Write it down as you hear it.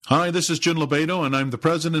Hi, this is Jim Lobato, and I'm the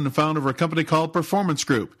president and founder of a company called Performance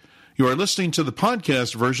Group. You are listening to the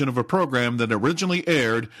podcast version of a program that originally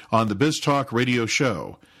aired on the BizTalk radio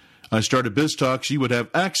show. I started BizTalk so you would have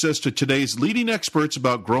access to today's leading experts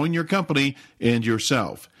about growing your company and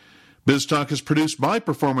yourself. BizTalk is produced by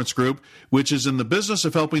Performance Group, which is in the business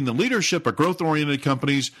of helping the leadership of growth-oriented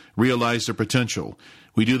companies realize their potential.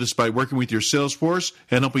 We do this by working with your sales force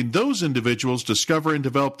and helping those individuals discover and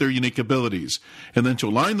develop their unique abilities, and then to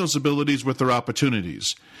align those abilities with their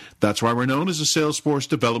opportunities. That's why we're known as a Salesforce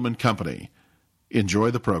development company. Enjoy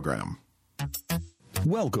the program.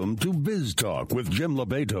 Welcome to Biz Talk with Jim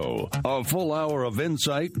Lobato, a full hour of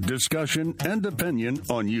insight, discussion, and opinion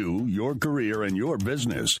on you, your career, and your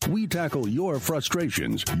business. We tackle your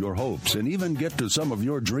frustrations, your hopes, and even get to some of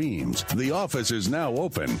your dreams. The office is now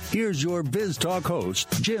open. Here's your Biz Talk host,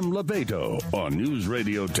 Jim Lobato, on News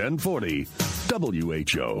Radio 1040,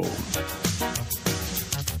 WHO.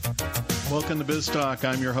 Welcome to Biz Talk.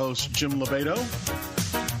 I'm your host, Jim Lobato.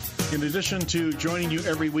 In addition to joining you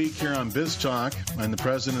every week here on Biz Talk, I'm the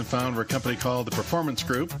president and founder of a company called the Performance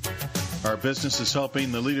Group. Our business is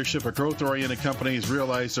helping the leadership of growth-oriented companies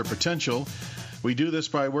realize their potential. We do this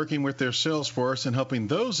by working with their sales force and helping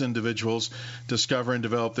those individuals discover and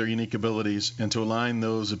develop their unique abilities and to align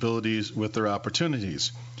those abilities with their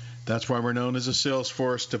opportunities. That's why we're known as a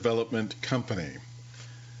Salesforce development company.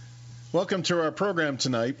 Welcome to our program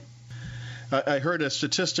tonight. I heard a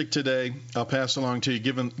statistic today I'll pass along to you,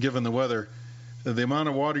 given the weather. The amount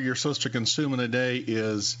of water you're supposed to consume in a day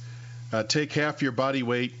is take half your body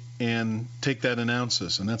weight and take that in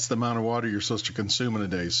ounces, and that's the amount of water you're supposed to consume in a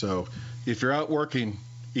day. So if you're out working,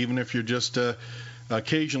 even if you're just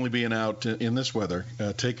occasionally being out in this weather,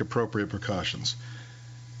 take appropriate precautions.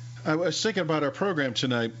 I was thinking about our program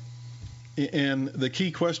tonight, and the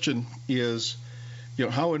key question is,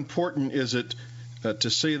 how important is it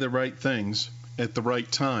to say the right things at the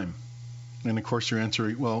right time? And of course your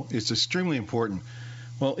answer, well, it's extremely important.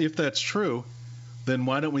 Well, if that's true, then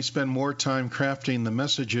why don't we spend more time crafting the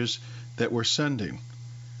messages that we're sending?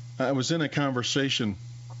 I was in a conversation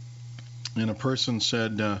and a person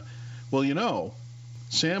said,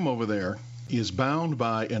 Sam over there is bound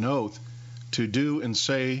by an oath to do and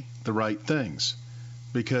say the right things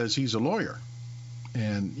because he's a lawyer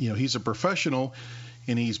and he's a professional,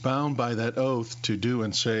 and he's bound by that oath to do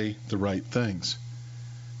and say the right things.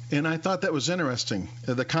 And I thought that was interesting.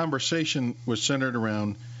 The conversation was centered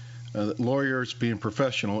around lawyers being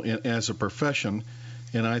professional as a profession,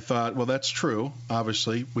 and I thought, well, that's true.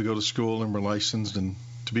 Obviously, we go to school and we're licensed, and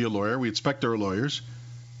to be a lawyer, we expect our lawyers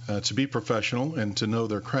to be professional and to know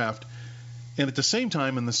their craft. And at the same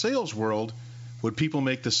time, in the sales world, would people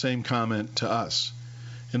make the same comment to us?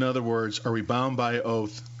 In other words, are we bound by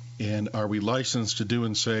oath? And are we licensed to do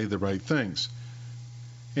and say the right things?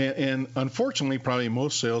 And unfortunately, probably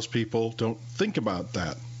most salespeople don't think about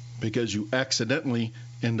that because you accidentally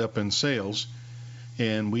end up in sales,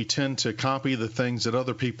 and we tend to copy the things that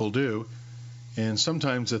other people do, and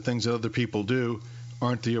sometimes the things that other people do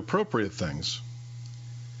aren't the appropriate things.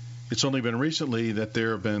 It's only been recently that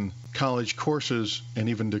there have been college courses and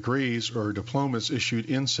even degrees or diplomas issued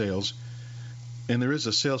in sales. And there is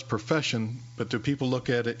a sales profession, but do people look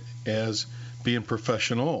at it as being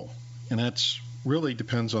professional? And that's really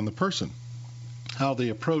depends on the person, how they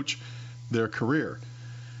approach their career.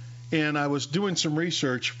 And I was doing some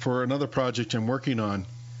research for another project I'm working on.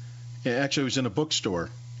 Actually, I was in a bookstore,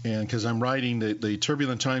 and because I'm writing the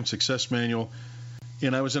Turbulent Times Success Manual.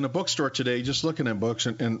 And I was in a bookstore today just looking at books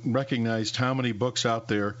and recognized how many books out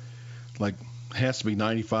there, like has to be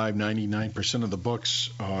 99% of the books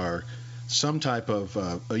are some type of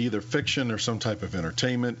either fiction or some type of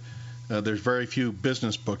entertainment. There's very few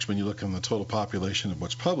business books when you look on the total population of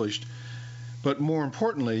what's published. But more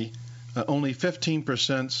importantly, only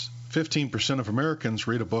 15% of Americans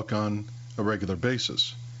read a book on a regular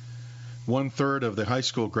basis. 1/3 of the high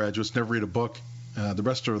school graduates never read a book the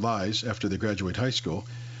rest of their lives after they graduate high school.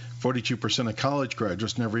 42% of college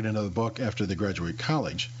graduates never read another book after they graduate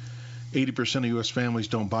college. 80% of U.S. families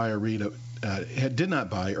did not buy or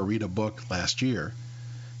read a book last year,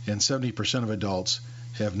 and 70% of adults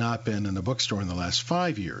have not been in a bookstore in the last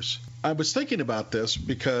 5 years. I was thinking about this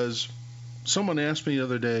because someone asked me the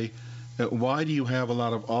other day, why do you have a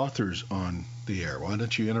lot of authors on the air? Why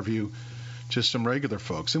don't you interview just some regular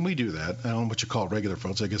folks? And we do that. I don't know what you call regular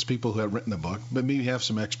folks. I guess people who have written a book, but maybe have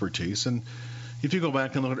some expertise. And if you go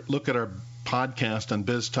back and look at our podcast on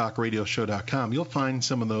biztalkradioshow.com, you'll find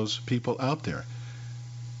some of those people out there.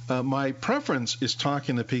 My preference is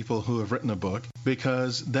talking to people who have written a book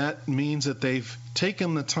because that means that they've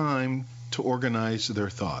taken the time to organize their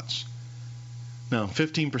thoughts. Now,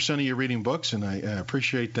 15% of you are reading books, and I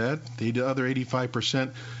appreciate that. The other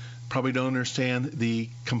 85% probably don't understand the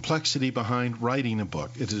complexity behind writing a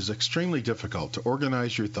book. It is extremely difficult to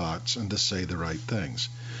organize your thoughts and to say the right things.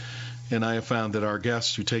 And I have found that our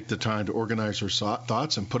guests who take the time to organize their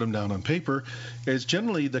thoughts and put them down on paper is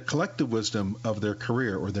generally the collective wisdom of their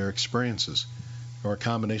career or their experiences, or a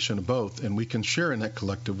combination of both, and we can share in that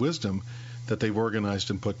collective wisdom that they've organized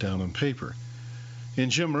and put down on paper. And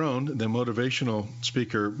Jim Rohn, the motivational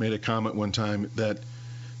speaker, made a comment one time that,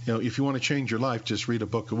 if you want to change your life, just read a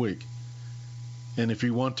book a week. And if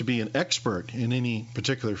you want to be an expert in any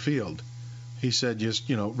particular field, he said, just,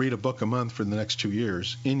 read a book a month for the next 2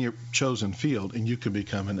 years in your chosen field, and you can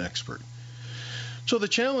become an expert. So the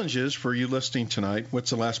challenge is for you listening tonight,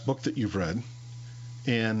 what's the last book that you've read?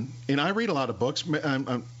 And I read a lot of books.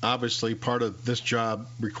 I'm obviously, part of this job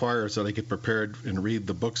requires that I get prepared and read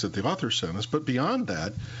the books that the author sent us. But beyond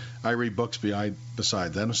that, I read books beside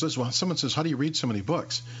that. And someone says, how do you read so many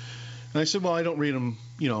books? And I said, well, I don't read them,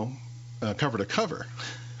 cover to cover,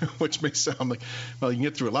 which may sound like, well, you can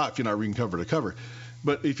get through a lot if you're not reading cover to cover.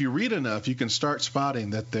 But if you read enough, you can start spotting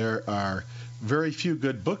that there are very few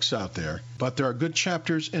good books out there, but there are good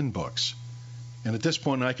chapters in books. And at this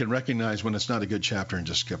point, I can recognize when it's not a good chapter and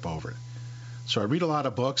just skip over it. So I read a lot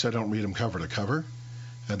of books. I don't read them cover to cover.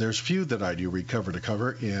 There's few that I do read cover to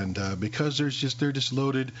cover, and because they're just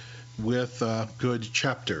loaded with good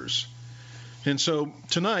chapters. And so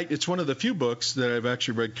tonight, it's one of the few books that I've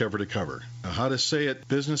actually read cover to cover. How to Say It,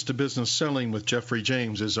 Business to Business Selling with Jeffrey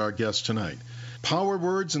James is our guest tonight. Power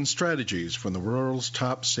words and strategies from the world's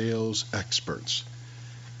top sales experts.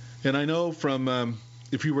 And I know from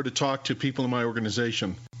if you were to talk to people in my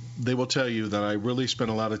organization, they will tell you that I really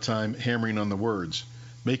spend a lot of time hammering on the words,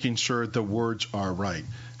 making sure the words are right.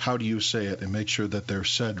 How do you say it, and make sure that they're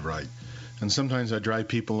said right? And sometimes I drive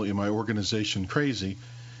people in my organization crazy.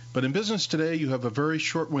 But in business today, you have a very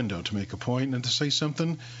short window to make a point and to say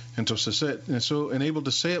something, and able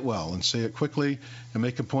to say it well and say it quickly and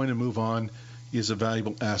make a point and move on is a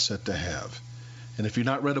valuable asset to have. And if you've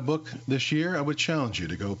not read a book this year, I would challenge you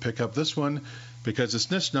to go pick up this one, because it's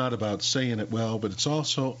just not about saying it well, but it's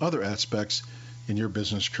also other aspects in your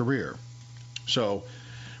business career. So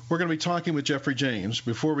we're going to be talking with Jeffrey James.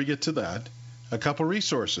 Before we get to that, a couple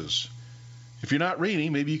resources. If you're not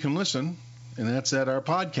reading, maybe you can listen, and that's at our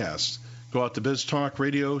podcast. Go out to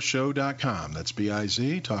biztalkradioshow.com. That's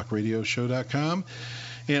B-I-Z, talkradioshow.com.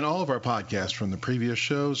 And all of our podcasts from the previous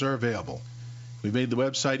shows are available. We made the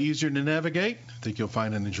website easier to navigate. I think you'll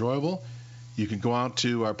find it enjoyable. You can go out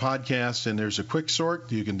to our podcast, and there's a quick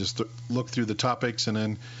sort. You can just look through the topics and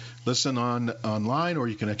then listen online, or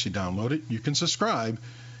you can actually download it. You can subscribe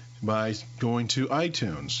by going to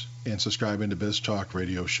iTunes and subscribing to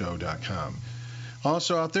biztalkradioshow.com.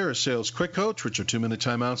 Also out there is Sales Quick Coach, which are 2-minute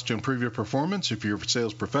timeouts to improve your performance if you're a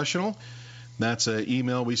sales professional. That's an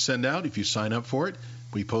email we send out if you sign up for it.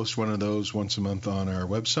 We post one of those once a month on our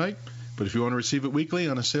website. But if you want to receive it weekly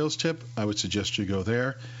on a sales tip, I would suggest you go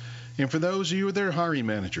there. And for those of you that are hiring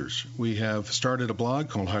managers, we have started a blog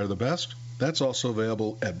called Hire the Best. That's also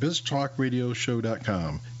available at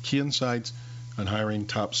biztalkradioshow.com. Key insights on hiring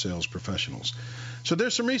top sales professionals. So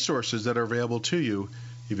there's some resources that are available to you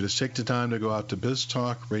if you just take the time to go out to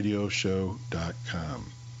biztalkradioshow.com.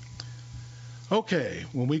 Okay,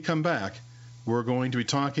 when we come back, we're going to be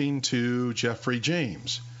talking to Jeffrey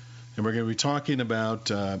James. And we're going to be talking about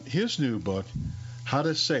his new book, How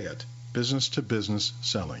to Say It, Business to Business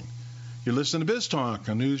Selling. You're listening to Biz Talk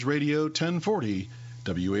on News Radio 1040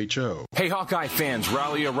 WHO. Hey, Hawkeye fans,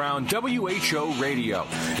 rally around WHO Radio.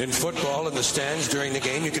 In football, in the stands during the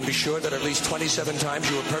game, you can be sure that at least 27 times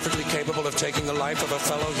you were perfectly capable of taking the life of a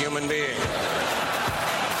fellow human being.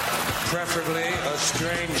 Preferably a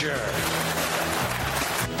stranger.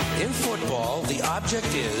 In football, the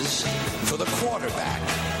object is for the quarterback,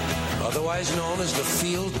 otherwise known as the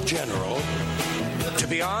field general, to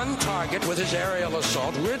be on target with his aerial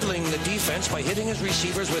assault, riddling the defense by hitting his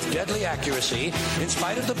receivers with deadly accuracy, in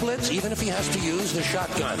spite of the blitz, even if he has to use the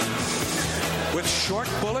shotgun. With short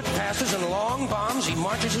bullet passes and long bombs, he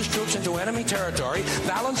marches his troops into enemy territory,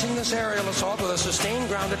 balancing this aerial assault with a sustained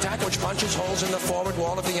ground attack which punches holes in the forward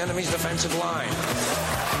wall of the enemy's defensive line.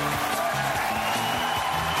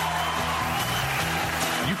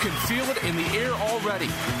 You can feel it in the air already.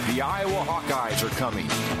 The Iowa Hawkeyes are coming.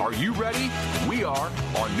 Are you ready? We are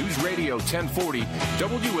on News Radio 1040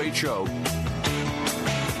 WHO.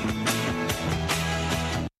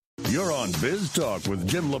 You're on Biz Talk with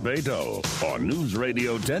Jim LeBeto on News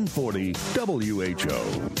Radio 1040 WHO.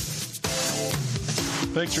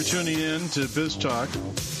 Thanks for tuning in to Biz Talk.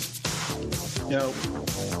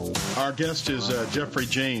 Our guest is Jeffrey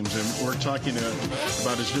James, and we're talking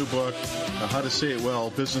about his new book, How to Say It Well,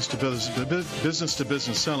 Business to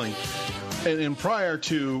Business Selling. And prior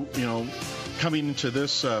to, coming into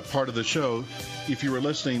this part of the show, if you were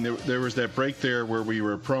listening, there was that break there where we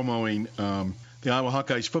were promoting the Iowa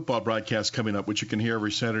Hawkeyes football broadcast coming up, which you can hear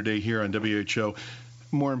every Saturday here on WHO.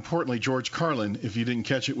 More importantly, George Carlin, if you didn't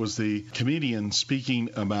catch it, was the comedian speaking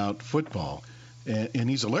about football. And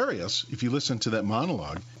he's hilarious if you listen to that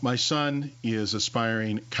monologue. My son is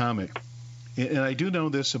aspiring comic. And I do know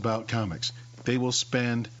this about comics. They will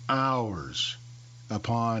spend hours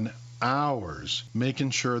upon hours making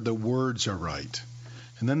sure the words are right.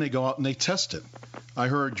 And then they go out and they test it. I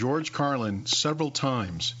heard George Carlin several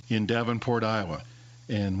times in Davenport, Iowa.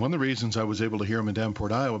 And one of the reasons I was able to hear him in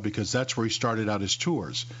Davenport, Iowa, because that's where he started out his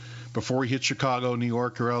tours. Before he hit Chicago, New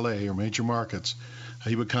York, or L.A., or major markets,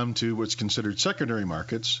 he would come to what's considered secondary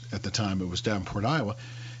markets. At the time, it was Davenport, Iowa.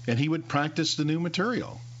 And he would practice the new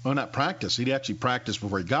material. Well, not practice. He'd actually practice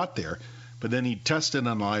before he got there. But then he'd test it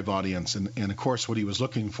on a live audience. And, of course, what he was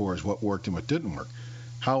looking for is what worked and what didn't work.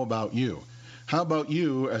 How about you? How about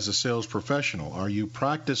you as a sales professional? Are you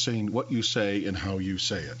practicing what you say and how you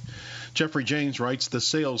say it? Jeffrey James writes the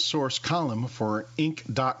Sales Source column for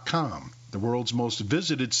Inc.com, the world's most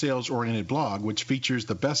visited sales-oriented blog, which features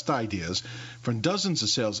the best ideas from dozens of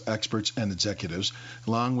sales experts and executives,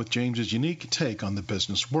 along with James's unique take on the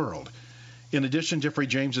business world. In addition, Jeffrey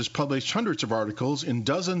James has published hundreds of articles in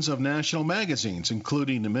dozens of national magazines,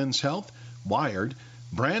 including the Men's Health, Wired,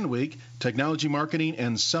 Brand Week, Technology Marketing,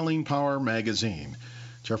 and Selling Power magazine.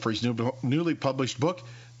 Jeffrey's newly published book,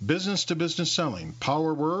 Business to Business Selling,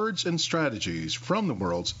 Power Words and Strategies from the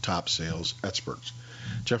World's Top Sales Experts.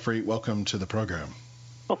 Jeffrey, welcome to the program.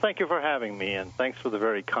 Well, thank you for having me, and thanks for the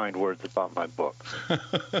very kind words about my book.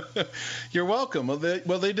 You're welcome. Well,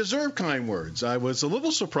 they deserve kind words. I was a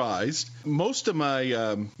little surprised. Most of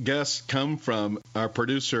my guests come from our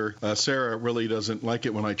producer. Sarah really doesn't like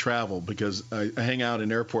it when I travel because I hang out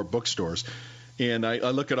in airport bookstores. And I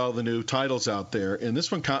look at all the new titles out there. And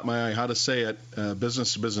this one caught my eye, How to Say It,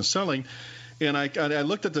 Business to Business Selling. And I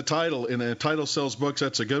looked at the title, and the title sells books.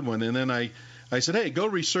 That's a good one. And then I said, hey, go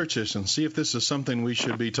research this and see if this is something we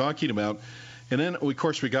should be talking about. And then, of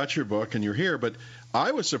course, we got your book, and you're here. But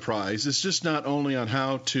I was surprised. It's just not only on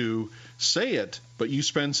how to say it, but you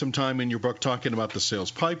spend some time in your book talking about the sales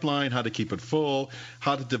pipeline, how to keep it full,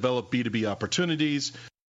 how to develop B2B opportunities.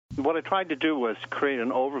 What I tried to do was create an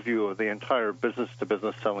overview of the entire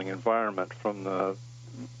business-to-business selling environment from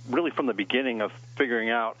the beginning of figuring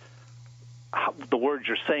out the words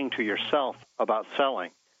you're saying to yourself about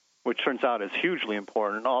selling, which turns out is hugely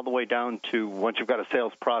important, all the way down to once you've got a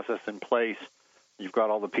sales process in place, you've got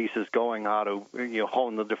all the pieces going, how to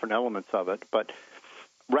hone the different elements of it. But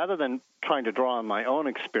rather than trying to draw on my own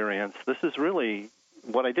experience, this is really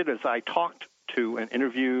what I did is I talked to and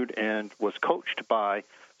interviewed and was coached by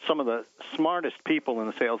some of the smartest people in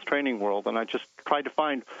the sales training world, and I just tried to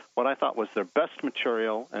find what I thought was their best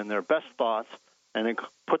material and their best thoughts, and then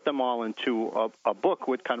put them all into a book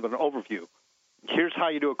with kind of an overview. Here's how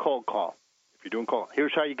you do a cold call. If you're doing cold,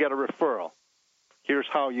 here's how you get a referral. Here's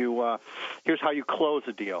how you close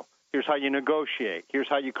a deal. Here's how you negotiate. Here's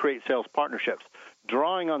how you create sales partnerships,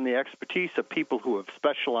 drawing on the expertise of people who have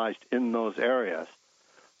specialized in those areas.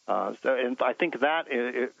 And I think that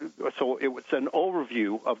it was an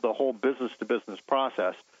overview of the whole business-to-business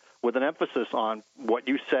process with an emphasis on what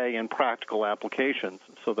you say in practical applications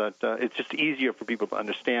so that it's just easier for people to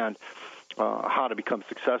understand how to become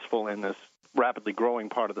successful in this rapidly growing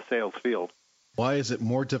part of the sales field. Why is it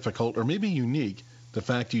more difficult or maybe unique, the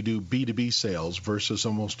fact you do B2B sales versus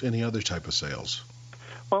almost any other type of sales?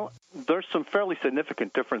 Well, there's some fairly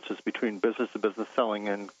significant differences between business-to-business selling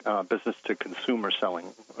and business-to-consumer selling,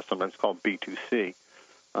 sometimes called B2C.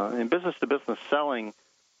 In business-to-business selling,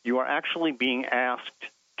 you are actually being asked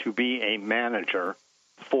to be a manager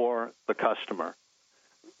for the customer.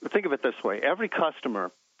 Think of it this way. Every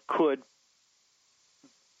customer could,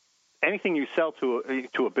 anything you sell to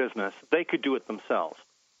a business, they could do it themselves.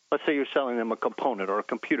 Let's say you're selling them a component or a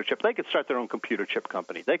computer chip. They could start their own computer chip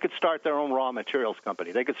company. They could start their own raw materials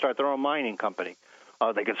company. They could start their own mining company.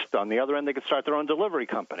 On the other end, they could start their own delivery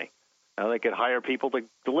company. They could hire people to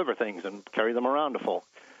deliver things and carry them around to folk.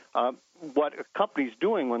 What a company's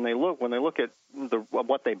doing when they look at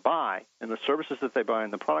what they buy and the services that they buy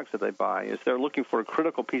and the products that they buy is they're looking for a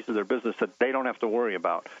critical piece of their business that they don't have to worry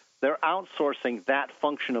about. They're outsourcing that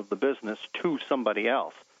function of the business to somebody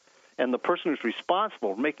else. And the person who's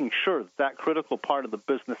responsible for making sure that critical part of the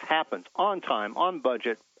business happens on time, on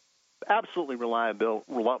budget, absolutely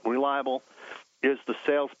reliable is the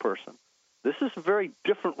salesperson. This is a very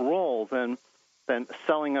different role than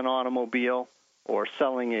selling an automobile or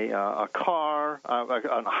selling a car,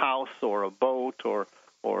 a house, or a boat, or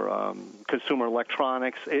consumer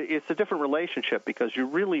electronics. It's a different relationship because you're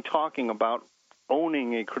really talking about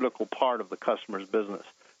owning a critical part of the customer's business.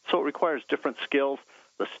 So it requires different skills.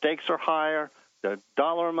 The stakes are higher. The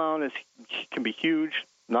dollar amount can be huge.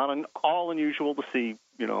 Not all unusual to see,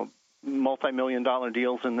 multi-million-dollar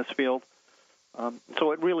deals in this field.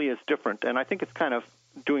 So it really is different. And I think it's kind of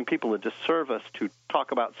doing people a disservice to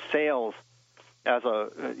talk about sales as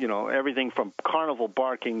everything from carnival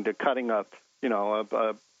barking to cutting a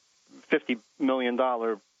 $50 million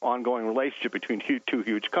ongoing relationship between two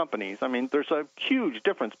huge companies. I mean, there's a huge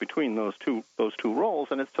difference between those two roles,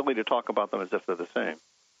 and it's silly to talk about them as if they're the same.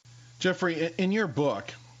 Jeffrey, in your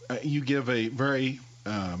book, you give a very,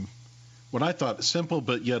 what I thought, simple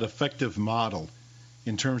but yet effective model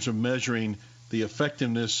in terms of measuring the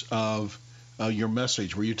effectiveness of your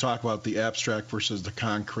message, where you talk about the abstract versus the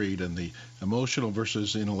concrete and the emotional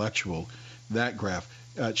versus intellectual, that graph.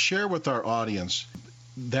 Share with our audience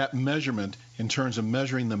that measurement in terms of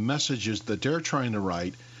measuring the messages that they're trying to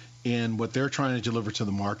write and what they're trying to deliver to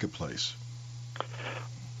the marketplace.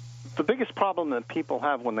 The biggest problem that people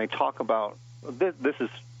have when they talk about this is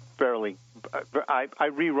fairly I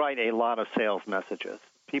rewrite a lot of sales messages.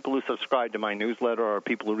 People who subscribe to my newsletter or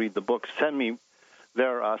people who read the book send me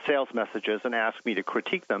their sales messages and ask me to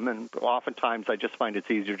critique them, and oftentimes I just find it's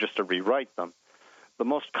easier just to rewrite them. The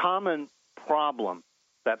most common problem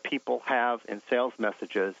that people have in sales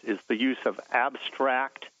messages is the use of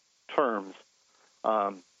abstract terms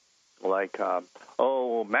like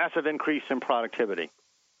massive increase in productivity,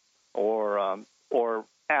 or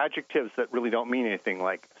adjectives that really don't mean anything,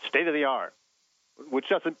 like state of the art, which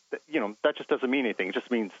doesn't, that just doesn't mean anything. It just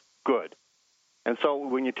means good. And so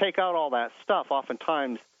when you take out all that stuff,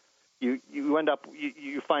 oftentimes you end up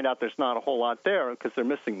you find out there's not a whole lot there because they're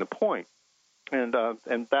missing the point. And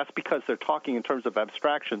that's because they're talking in terms of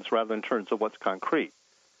abstractions rather than in terms of what's concrete.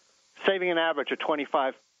 Saving an average of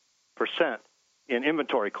 25% in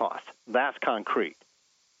inventory costs, that's concrete.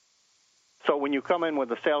 So when you come in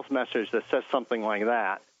with a sales message that says something like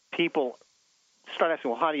that, people start asking,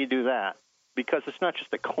 well, how do you do that? Because it's not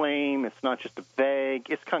just a claim, it's not just a vague,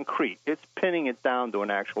 it's concrete. It's pinning it down to an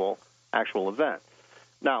actual event.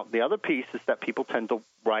 Now, the other piece is that people tend to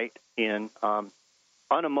write in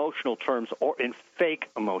unemotional terms or in fake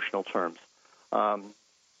emotional terms.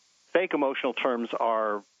 Fake emotional terms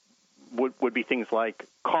would be things like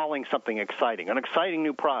calling something exciting, an exciting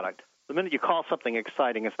new product. The minute you call something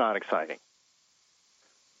exciting, it's not exciting.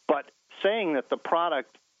 But saying that the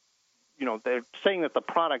product, they're saying that the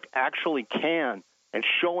product actually can, and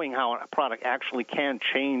showing how a product actually can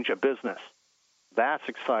change a business, that's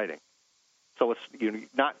exciting. So it's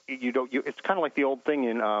it's kind of like the old thing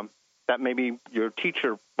in that maybe your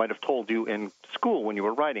teacher might have told you in school when you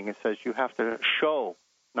were writing. It says you have to show,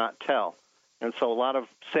 not tell. And so a lot of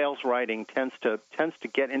sales writing tends to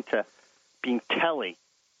get into being telly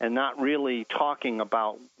and not really talking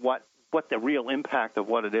about what the real impact of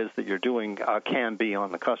what it is that you're doing can be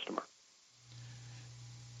on the customer.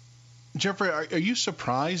 Jeffrey, are you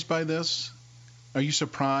surprised by this? Are you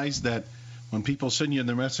surprised that when people send you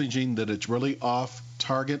their messaging that it's really off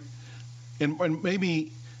target? And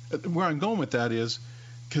maybe where I'm going with that is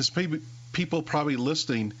because people probably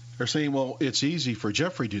listening are saying, well, it's easy for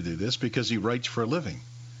Jeffrey to do this because he writes for a living.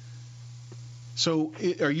 So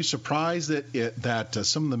are you surprised that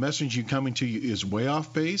some of the messaging coming to you is way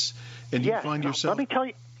off base? And you find yourself... Let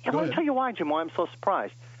me tell you why, Jim, why I'm so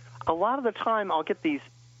surprised. A lot of the time I'll get these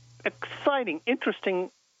exciting,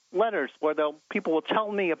 interesting letters where people will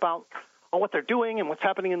tell me about what they're doing and what's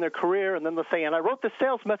happening in their career, and then they'll say, and I wrote this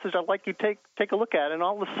sales message I'd like you to take a look at, and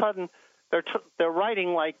all of a sudden they're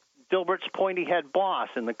writing like Dilbert's pointy-head boss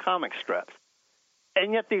in the comic strips.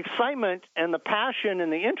 And yet the excitement and the passion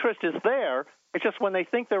and the interest is there. It's just when they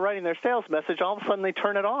think they're writing their sales message, all of a sudden they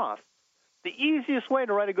turn it off. The easiest way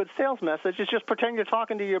to write a good sales message is just pretend you're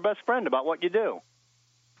talking to your best friend about what you do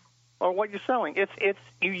or what you're selling. It's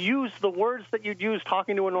you use the words that you'd use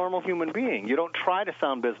talking to a normal human being. You don't try to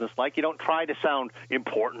sound businesslike. You don't try to sound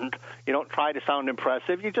important. You don't try to sound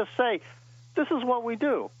impressive. You just say, this is what we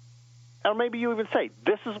do. Or maybe you even say,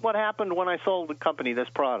 this is what happened when I sold the company this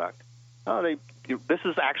product. This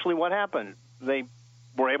is actually what happened. They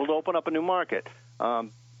were able to open up a new market.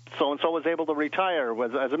 So-and-so was able to retire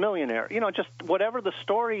as a millionaire. Just whatever the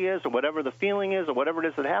story is or whatever the feeling is or whatever it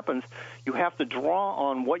is that happens, you have to draw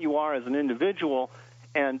on what you are as an individual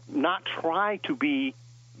and not try to be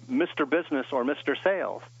Mr. Business or Mr.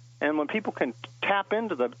 Sales. And when people can tap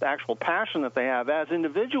into the actual passion that they have as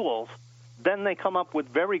individuals, then they come up with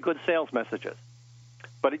very good sales messages.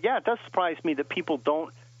 But, it does surprise me that people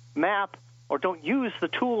don't map or don't use the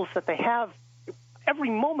tools that they have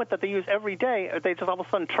every moment that they use every day. They just all of a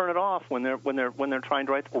sudden turn it off when they're trying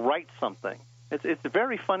to write something. It's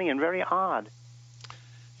very funny and very odd.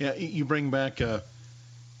 Yeah, you bring back at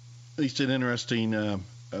least an interesting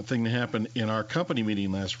thing that happened in our company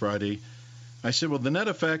meeting last Friday. I said, well, the net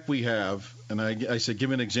effect we have, and I said,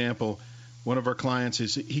 give an example. One of our clients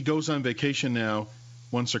he goes on vacation now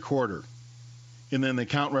once a quarter. And then the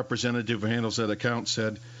account representative who handles that account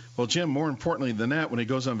said, well, Jim, more importantly than that, when he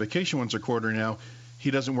goes on vacation once a quarter now,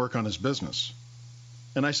 he doesn't work on his business.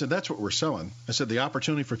 And I said, that's what we're selling. I said, the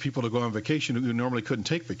opportunity for people to go on vacation who normally couldn't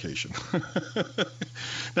take vacation.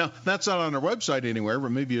 Now, that's not on our website anywhere,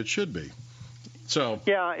 but maybe it should be. So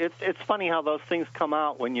yeah, it's funny how those things come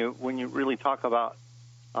out when you really talk about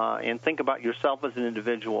and think about yourself as an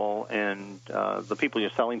individual and the people you're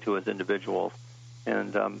selling to as individuals.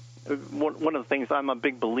 And one of the things, I'm a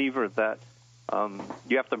big believer that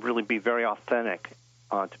you have to really be very authentic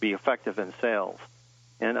to be effective in sales.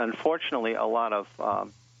 And unfortunately, a lot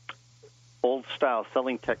of old-style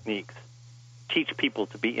selling techniques teach people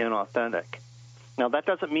to be inauthentic. Now, that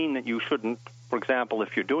doesn't mean that you shouldn't, for example,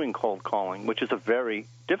 if you're doing cold calling, which is a very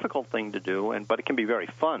difficult thing to do, but it can be very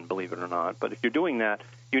fun, believe it or not. But if you're doing that,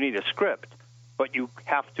 you need a script. But you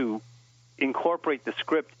have to incorporate the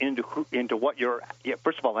script into what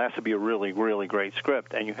first of all, it has to be a really, really great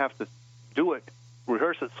script, and you have to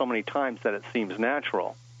rehearse it so many times that it seems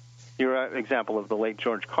natural. Your example of the late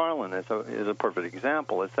George Carlin is a perfect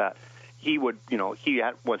example. Is that he would,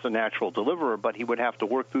 was a natural deliverer, but he would have to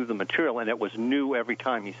work through the material, and it was new every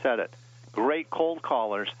time he said it. Great cold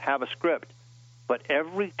callers have a script, but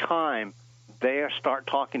every time they start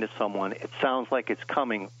talking to someone, it sounds like it's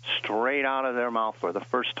coming straight out of their mouth for the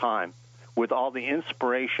first time, with all the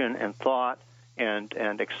inspiration and thought and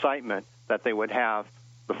excitement that they would have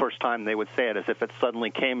the first time they would say it, as if it suddenly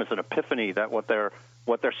came as an epiphany that what they're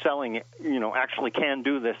selling, actually can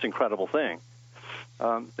do this incredible thing.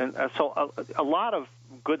 And so a lot of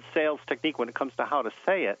good sales technique when it comes to how to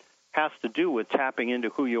say it has to do with tapping into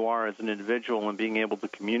who you are as an individual and being able to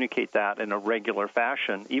communicate that in a regular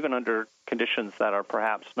fashion, even under conditions that are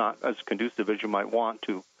perhaps not as conducive as you might want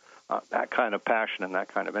to that kind of passion and that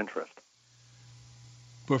kind of interest.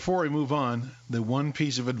 Before we move on, the one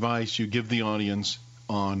piece of advice you give the audience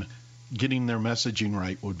on getting their messaging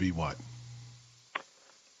right would be what?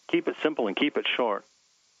 Keep it simple and keep it short.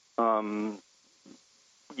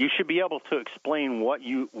 You should be able to explain what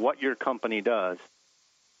your company does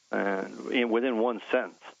within one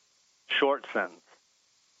sentence, short sentence.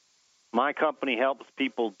 My company helps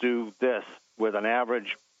people do this with an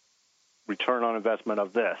average return on investment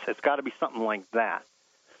of this. It's got to be something like that,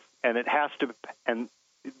 and it has to. And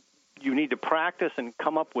you need to practice and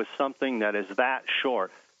come up with something that is that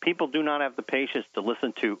short. People do not have the patience to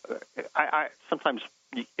listen to. I sometimes,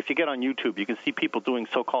 if you get on YouTube, you can see people doing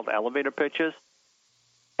so-called elevator pitches,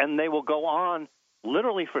 and they will go on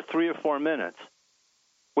literally for 3 or 4 minutes,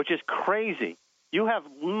 which is crazy. You have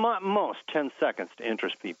most 10 seconds to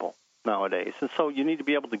interest people nowadays, and so you need to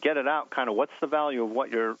be able to get it out, kind of what's the value of what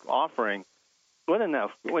you're offering within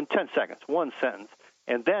 10 seconds, one sentence.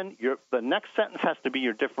 And then the next sentence has to be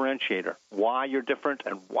your differentiator, why you're different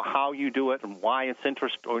and how you do it and why it's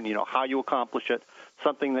interest, or how you accomplish it,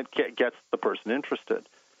 something that gets the person interested.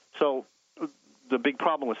 So the big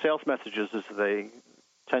problem with sales messages is they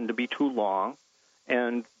tend to be too long,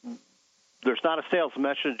 and there's not a sales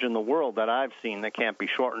message in the world that I've seen that can't be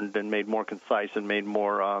shortened and made more concise and made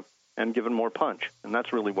more and given more punch. And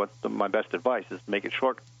that's really what my best advice is: make it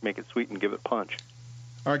short, make it sweet, and give it punch.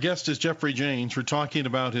 Our guest is Jeffrey James. We're talking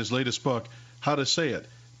about his latest book, How to Say It,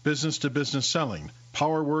 Business-to-Business Selling,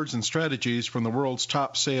 Power Words and Strategies from the World's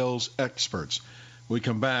Top Sales Experts. When we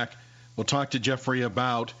come back, we'll talk to Jeffrey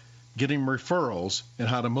about getting referrals and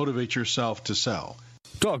how to motivate yourself to sell.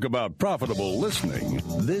 Talk about profitable listening.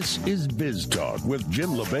 This is Biz Talk with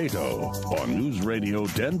Jim LeBeto on News Radio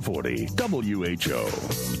 1040 WHO.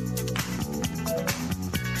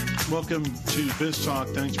 Welcome to Biz Talk.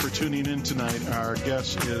 Thanks for tuning in tonight. Our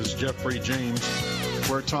guest is Jeffrey James.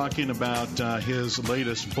 We're talking about his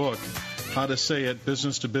latest book, How to Say It,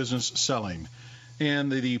 Business-to-Business Selling, and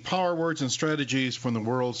the power words and strategies from the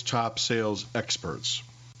world's top sales experts.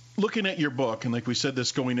 Looking at your book, and like we said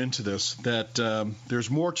this going into this, that there's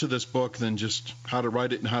more to this book than just how to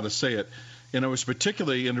write it and how to say it. And I was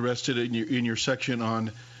particularly interested in your section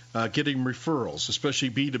on getting referrals, especially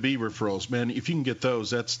B2B referrals. Man, if you can get those,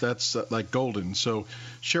 that's like golden. So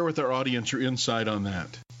share with our audience your insight on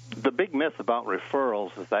that. The big myth about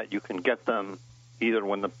referrals is that you can get them either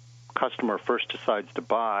when the customer first decides to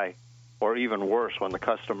buy, or even worse, when the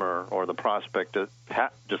customer or the prospect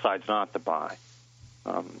decides not to buy.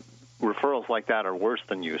 Referrals like that are worse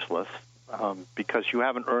than useless because you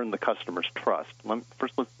haven't earned the customer's trust.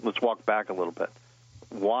 Let's walk back a little bit.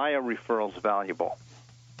 Why are referrals valuable?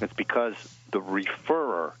 It's because the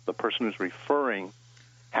referrer, the person who's referring,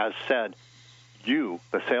 has said, you,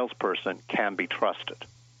 the salesperson, can be trusted.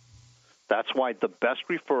 That's why the best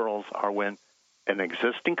referrals are when an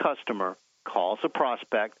existing customer calls a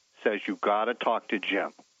prospect, says, you got to talk to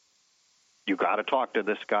Jim. You got to talk to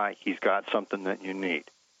this guy. He's got something that you need.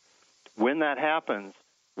 When that happens,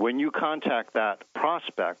 when you contact that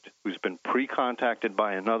prospect who's been pre-contacted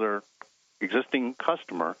by another existing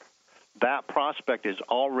customer, that prospect is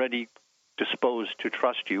already disposed to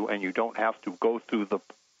trust you, and you don't have to go through the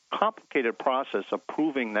complicated process of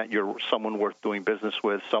proving that you're someone worth doing business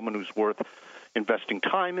with, someone who's worth investing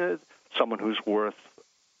time in, someone who's worth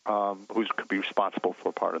who could be responsible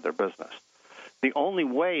for part of their business. The only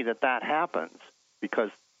way that happens, because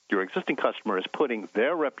your existing customer is putting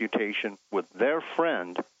their reputation with their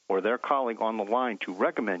friend or their colleague on the line to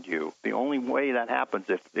recommend you, the only way that happens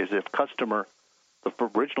is if the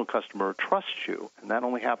original customer trusts you, and that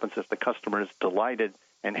only happens if the customer is delighted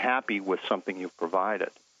and happy with something you've provided.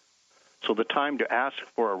 So the time to ask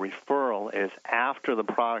for a referral is after the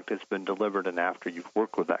product has been delivered and after you've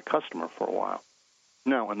worked with that customer for a while.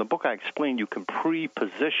 Now, in the book I explained you can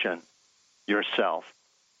pre-position yourself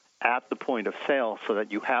at the point of sale so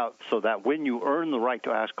that when you earn the right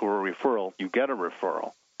to ask for a referral, you get a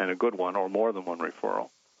referral, and a good one or more than one referral.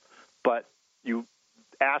 But you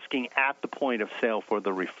asking at the point of sale for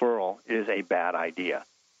the referral is a bad idea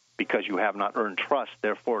because you have not earned trust.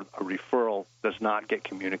 Therefore, a referral does not get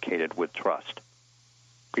communicated with trust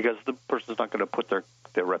because the person is not going to put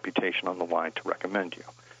their reputation on the line to recommend you.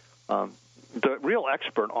 The real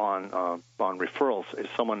expert on referrals is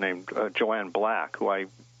someone named Joanne Black,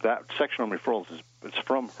 that section on referrals is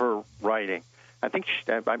from her writing. I think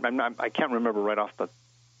I can't remember right off the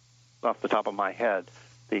top of my head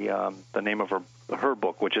the name of her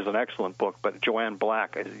book, which is an excellent book. But Joanne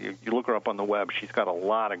Black, you look her up on the web. She's got a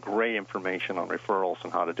lot of great information on referrals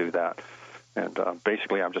and how to do that. And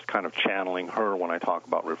basically, I'm just kind of channeling her when I talk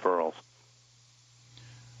about referrals.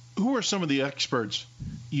 Who are some of the experts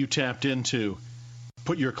you tapped into,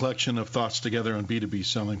 put your collection of thoughts together on B2B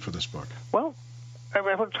selling for this book? Well,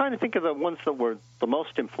 I'm trying to think of the ones that were the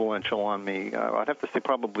most influential on me. I'd have to say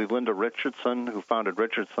probably Linda Richardson, who founded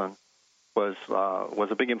Richardson, was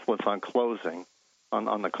a big influence on closing,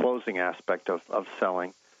 on the closing aspect of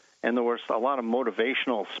selling. And there were a lot of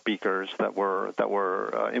motivational speakers that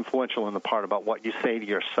were influential in the part about what you say to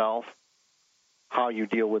yourself, how you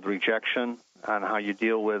deal with rejection, and how you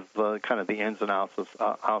deal with kind of the ins and outs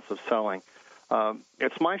of selling.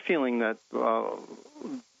 It's my feeling that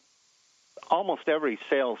almost every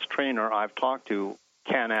sales trainer I've talked to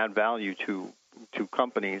can add value to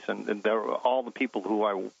companies, and they're all the people who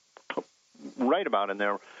I write about in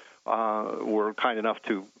there were kind enough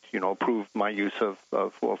to approve my use of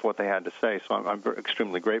what they had to say. So I'm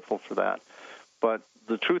extremely grateful for that. But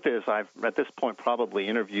the truth is, I've at this point probably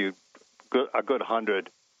interviewed a good 100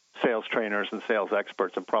 sales trainers and sales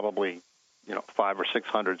experts, and probably 500 or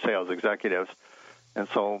 600 sales executives. And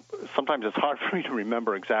so sometimes it's hard for me to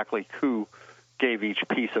remember exactly who gave each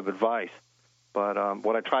piece of advice. But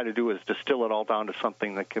what I try to do is distill it all down to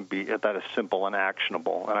something that is simple and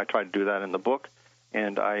actionable. And I try to do that in the book,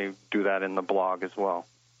 and I do that in the blog as well.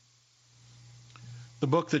 The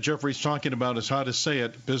book that Jeffrey's talking about is How to Say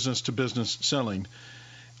It, Business to Business Selling.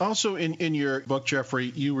 Also in your book, Jeffrey,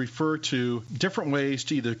 you refer to different ways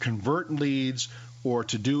to either convert leads or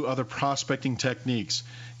to do other prospecting techniques.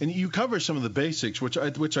 And you cover some of the basics, which I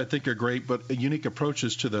think are great, but unique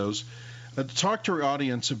approaches to those. Talk to our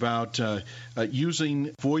audience about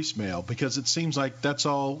using voicemail, because it seems like that's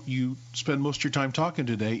all you spend most of your time talking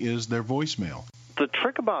today is their voicemail. The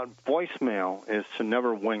trick about voicemail is to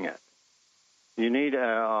never wing it. You need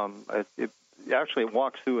actually, it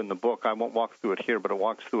walks through in the book. I won't walk through it here, but it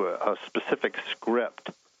walks through a specific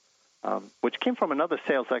script, which came from another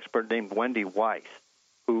sales expert named Wendy Weiss,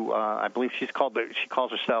 who I believe she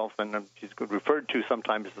calls herself, and she's referred to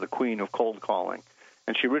sometimes as the queen of cold calling.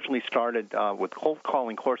 And she originally started with cold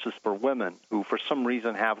calling courses for women who, for some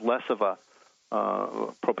reason, have less of a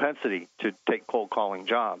propensity to take cold calling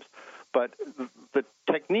jobs. But the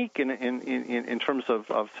technique in terms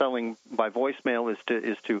of selling by voicemail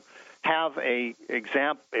is to have a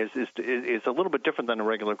example is a little bit different than a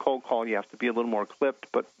regular cold call. You have to be a little more clipped,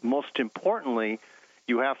 but most importantly,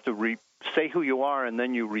 you have to say who you are, and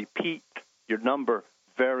then you repeat your number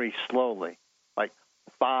very slowly, like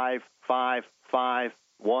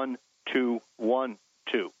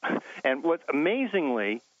 5551212. And what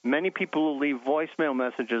amazingly, many people who leave voicemail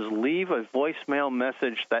messages leave a voicemail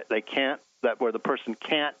message that where the person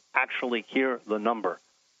can't actually hear the number.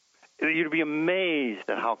 You'd be amazed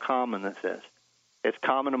at how common this is. It's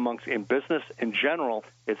common in business in general.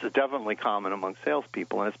 It's definitely common among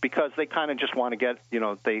salespeople, and it's because they kind of just want to get,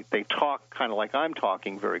 they talk kind of like I'm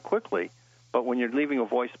talking very quickly. But when you're leaving a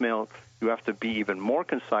voicemail, you have to be even more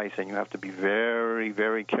concise, and you have to be very,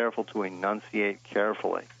 very careful to enunciate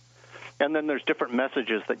carefully. And then there's different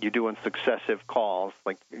messages that you do in successive calls.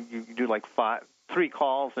 Like you do like 3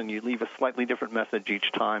 calls, and you leave a slightly different message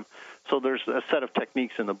each time. So there's a set of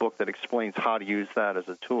techniques in the book that explains how to use that as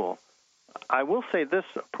a tool. I will say this,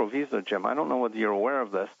 proviso, Jim, I don't know whether you're aware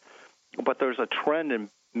of this, but there's a trend in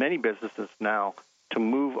many businesses now to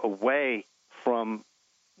move away from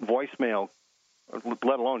voicemail,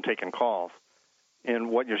 let alone taking calls. And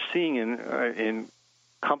what you're seeing in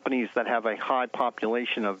companies that have a high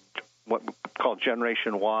population of what we call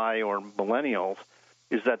Generation Y or millennials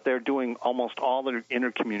is that they're doing almost all their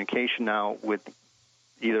intercommunication now with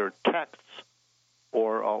either texts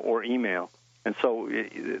or email. And so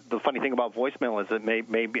the funny thing about voicemail is it may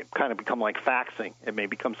kind of become like faxing. It may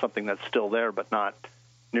become something that's still there, but not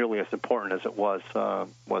nearly as important as it was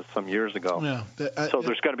some years ago. Yeah, so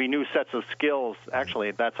there's going to be new sets of skills.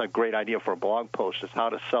 Actually, that's a great idea for a blog post, is how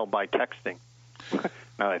to sell by texting.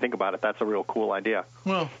 Now that I think about it, that's a real cool idea.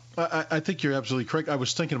 Well, I think you're absolutely correct. I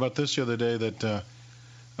was thinking about this the other day that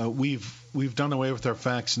we've done away with our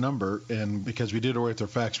fax number, and because we did away with our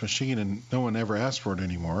fax machine, and no one ever asked for it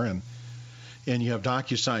anymore, and you have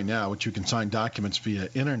DocuSign now, which you can sign documents via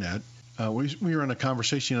internet. We were in a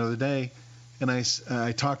conversation the other day, and I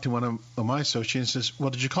talked to one of my associates and says,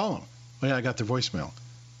 well, did you call them? Oh, yeah, I got their voicemail.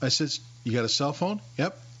 I said, you got a cell phone?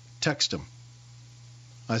 Yep. Text him.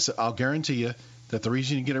 I said, I'll guarantee you that the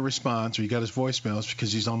reason you get a response or you got his voicemail is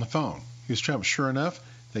because he's on the phone. He was traveling. Sure enough,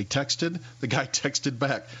 they texted. The guy texted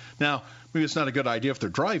back. Now, maybe it's not a good idea if they're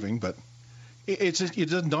driving, but it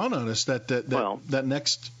doesn't dawn on us that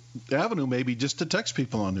next avenue may be just to text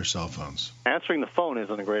people on their cell phones. Answering the phone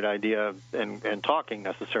isn't a great idea, and talking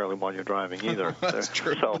necessarily while you're driving either. That's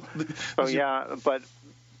true. So yeah, but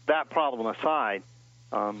that problem aside,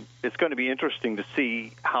 it's going to be interesting to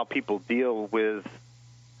see how people deal with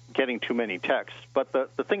getting too many texts. But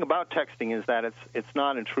the thing about texting is that it's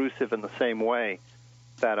not intrusive in the same way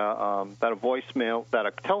that a voicemail, that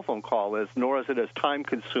a telephone call is, nor is it as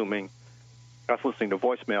time-consuming as listening to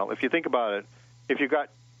voicemail. If you think about it, if you got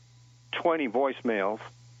 20 voicemails,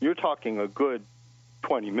 you're talking a good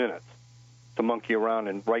 20 minutes to monkey around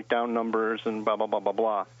and write down numbers and blah, blah, blah, blah,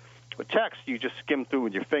 blah. With text, you just skim through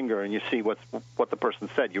with your finger and you see what the person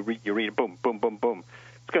said. You read it, boom, boom, boom, boom.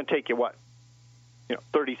 It's going to take you,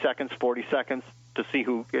 30 seconds, 40 seconds to see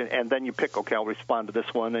who, and then you pick, okay, I'll respond to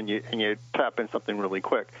this one, and you tap in something really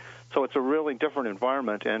quick. So it's a really different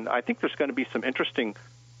environment, and I think there's going to be some interesting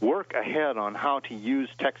work ahead on how to use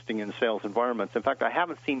texting in sales environments. In fact, I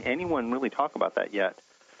haven't seen anyone really talk about that yet.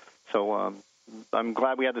 So I'm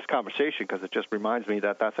glad we had this conversation, because it just reminds me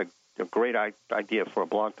that that's a great idea for a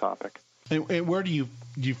blog topic. And where do you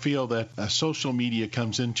feel that social media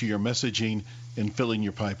comes into your messaging and filling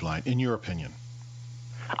your pipeline, in your opinion?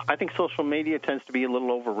 I think social media tends to be a little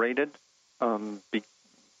overrated, not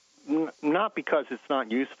because it's not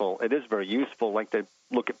useful. It is very useful, like to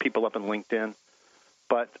look at people up in LinkedIn.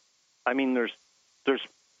 But, I mean, there's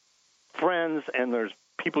friends and there's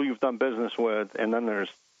people you've done business with, and then there's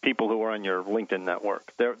people who are on your LinkedIn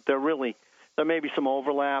network. There may be some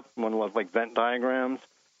overlap, one of like Venn diagrams,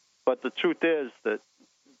 but the truth is that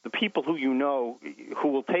the people who you know who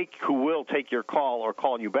will take your call or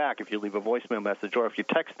call you back if you leave a voicemail message, or if you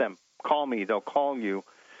text them, call me, they'll call you.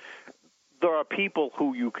 There are people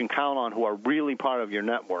who you can count on who are really part of your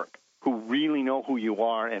network, who really know who you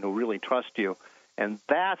are and who really trust you. And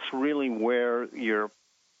that's really where your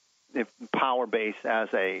power base as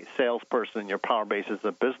a salesperson, your power base as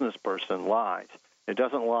a business person lies. It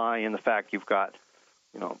doesn't lie in the fact you've got,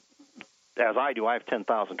 as I do, I have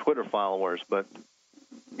 10,000 Twitter followers, but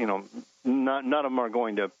none of them are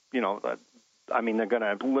going to, they're going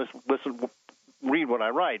to listen, read what I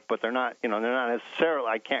write, but they're not necessarily,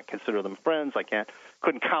 I can't consider them friends.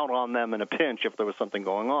 Couldn't count on them in a pinch if there was something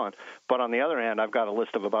going on. But on the other hand, I've got a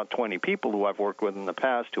list of about 20 people who I've worked with in the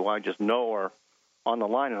past who I just know are on the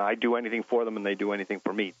line, and I do anything for them and they do anything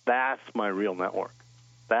for me. That's my real network.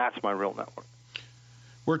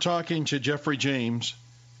 We're talking to Jeffrey James,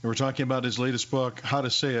 and we're talking about his latest book, How to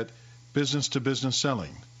Say It, Business to Business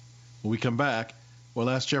Selling. When we come back, We'll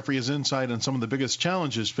ask Jeffrey his insight on some of the biggest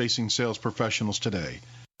challenges facing sales professionals today.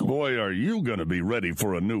 Boy, are you going to be ready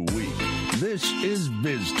for a new week. This is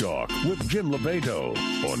Biz Talk with Jim LeBeto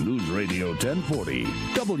on News Radio 1040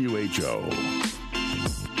 WHO.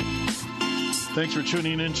 Thanks for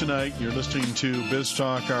tuning in tonight. You're listening to Biz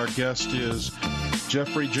Talk. Our guest is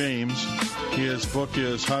Jeffrey James. His book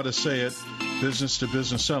is How to Say It, Business to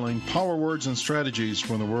Business Selling, Power Words and Strategies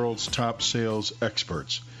from the World's Top Sales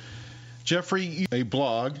Experts. Jeffrey, a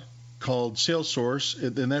blog called SalesSource,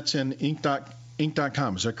 and that's in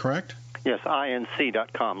Inc.com. Is that correct? Yes,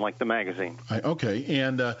 inc.com, like the magazine. Okay.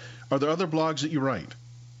 And are there other blogs that you write?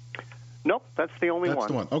 Nope, that's the only one. That's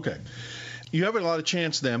the one. Okay. You have a lot of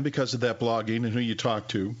chance then because of that blogging and who you talk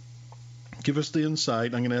to. Give us the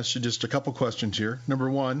insight. I'm going to ask you just a couple questions here.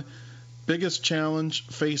 Number one, biggest challenge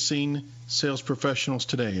facing sales professionals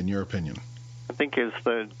today, in your opinion? I think is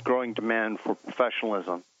the growing demand for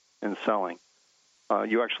professionalism in selling.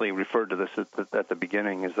 You actually referred to this at the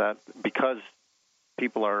beginning, is that because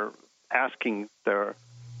people are asking their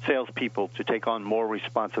salespeople to take on more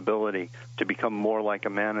responsibility, to become more like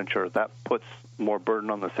a manager, that puts more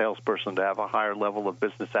burden on the salesperson to have a higher level of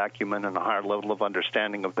business acumen and a higher level of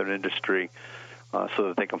understanding of their industry so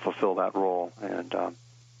that they can fulfill that role. And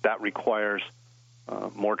that requires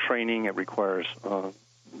more training. It requires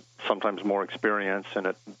sometimes more experience, and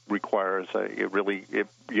it requires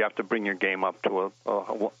you have to bring your game up to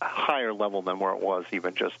a higher level than where it was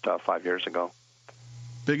even just 5 years ago.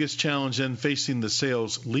 Biggest challenge then facing the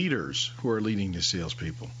sales leaders who are leading the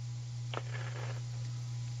salespeople?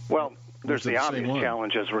 Well, there's the obvious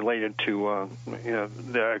challenges related to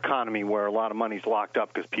the economy, where a lot of money's locked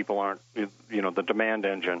up because people aren't, the demand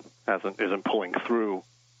engine isn't pulling through,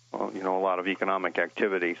 a lot of economic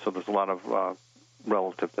activity. So there's a lot of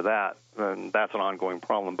relative to that, and that's an ongoing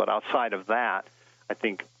problem. But outside of that, I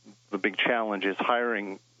think the big challenge is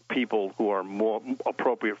hiring people who are more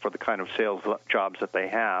appropriate for the kind of sales jobs that they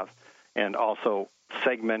have, and also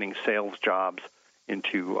segmenting sales jobs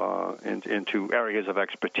into areas of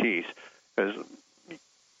expertise. Because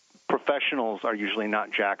professionals are usually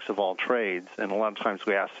not jacks of all trades, and a lot of times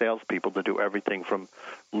we ask salespeople to do everything from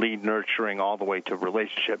lead nurturing all the way to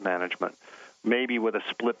relationship management, maybe with a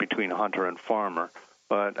split between hunter and farmer.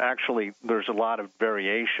 But actually, there's a lot of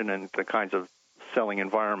variation in the kinds of selling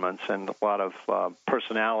environments and a lot of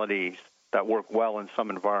personalities that work well in some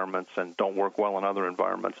environments and don't work well in other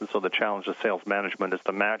environments. And so the challenge of sales management is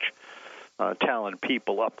to match talented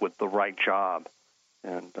people up with the right job.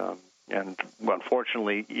 And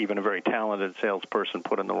unfortunately, even a very talented salesperson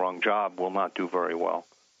put in the wrong job will not do very well.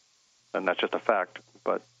 And that's just a fact.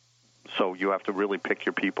 But so you have to really pick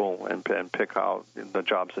your people and pick out the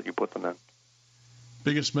jobs that you put them in.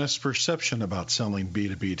 Biggest misperception about selling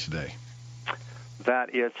B2B today? That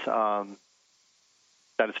it's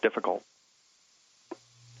difficult.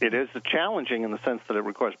 It is challenging in the sense that it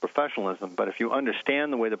requires professionalism, but if you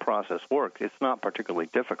understand the way the process works, it's not particularly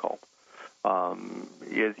difficult.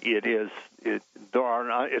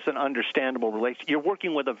 It's an understandable relationship. You're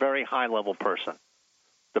working with a very high-level person.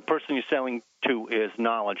 The person you're selling to is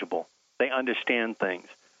knowledgeable. They understand things.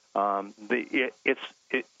 You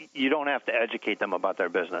don't have to educate them about their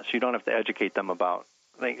business. You don't have to educate them about.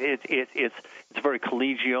 It's very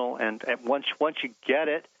collegial, and once you get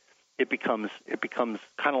it, it becomes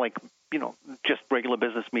kind of like just regular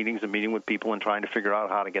business meetings and meeting with people and trying to figure out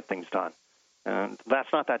how to get things done. And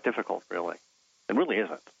that's not that difficult, really. It really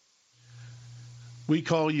isn't. We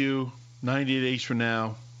call you 90 days from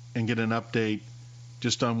now and get an update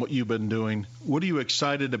just on what you've been doing. What are you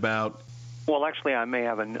excited about? Well, actually, I may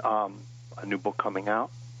have a new book coming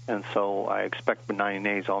out, and so I expect in 90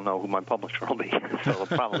 days I'll know who my publisher will be. So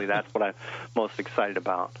probably that's what I'm most excited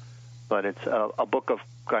about. But it's a book of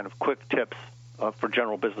kind of quick tips for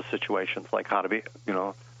general business situations, like how to be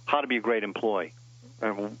a great employee,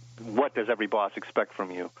 and what does every boss expect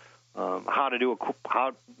from you, how to do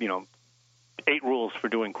 8 rules for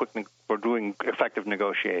doing effective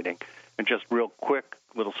negotiating, and just real quick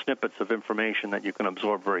little snippets of information that you can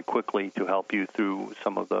absorb very quickly to help you through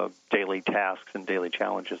some of the daily tasks and daily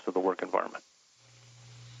challenges of the work environment.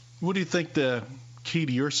 What do you think the key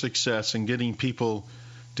to your success in getting people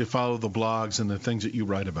to follow the blogs and the things that you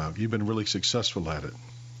write about? You've been really successful at it.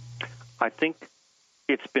 I think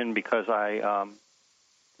it's been because I'm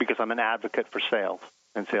an advocate for sales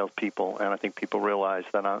and salespeople, and I think people realize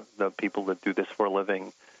that the people that do this for a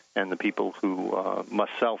living and the people who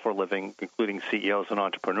must sell for a living, including CEOs and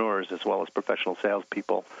entrepreneurs as well as professional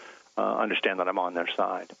salespeople, understand that I'm on their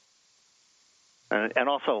side. And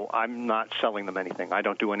also, I'm not selling them anything. I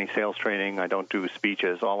don't do any sales training. I don't do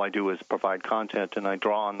speeches. All I do is provide content, and I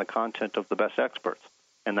draw on the content of the best experts.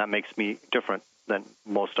 And that makes me different than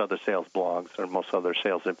most other sales blogs or most other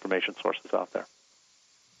sales information sources out there.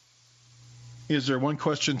 Is there one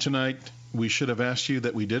question tonight we should have asked you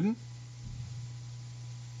that we didn't?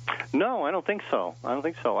 No, I don't think so.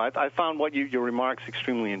 I found your remarks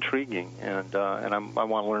extremely intriguing, and I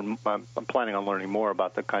want to learn. I'm planning on learning more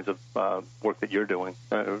about the kinds of work that you're doing.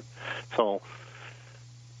 So,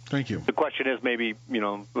 thank you. The question is maybe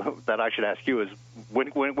that I should ask you is when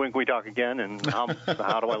can we talk again, and how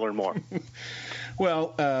do I learn more?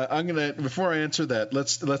 Well, I'm gonna before I answer that,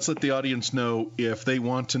 let's let the audience know if they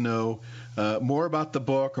want to know more about the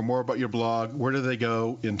book or more about your blog. Where do they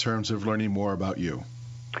go in terms of learning more about you?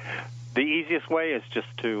 The easiest way is just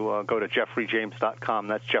to go to jeffreyjames.com.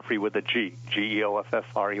 That's Jeffrey with a G,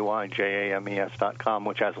 GEOFFREYJAMES.com,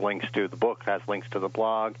 which has links to the book, has links to the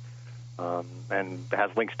blog, and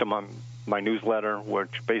has links to my newsletter,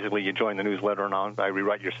 which basically you join the newsletter and I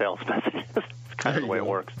rewrite your sales messages. It's kind of the way it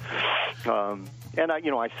works. And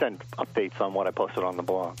I send updates on what I posted on the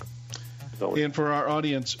blog. And for our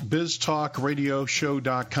audience,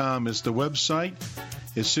 BizTalkRadioShow.com is the website.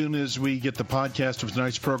 As soon as we get the podcast of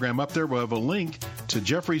tonight's program up there, we'll have a link to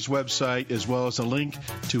Jeffrey's website as well as a link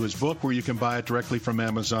to his book where you can buy it directly from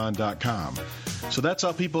Amazon.com. So that's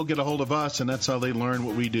how people get a hold of us, and that's how they learn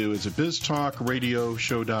what we do, is at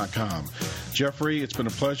BizTalkRadioShow.com. Jeffrey, it's been a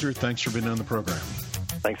pleasure. Thanks for being on the program.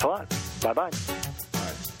 Thanks a lot. Bye-bye.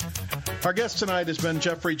 Our guest tonight has been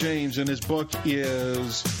Jeffrey James, and his book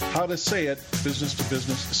is How to Say It, Business to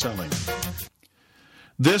Business Selling.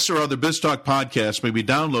 This or other BizTalk podcasts may be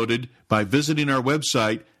downloaded by visiting our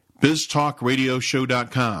website,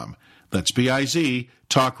 BizTalkRadioShow.com. That's B-I-Z,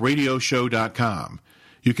 TalkRadioShow.com.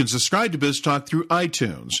 You can subscribe to BizTalk through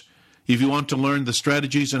iTunes. If you want to learn the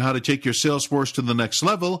strategies on how to take your sales force to the next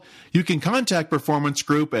level, you can contact Performance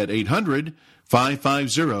Group at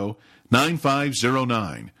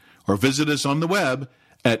 800-550-9509 or visit us on the web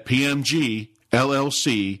at pmgllc.net.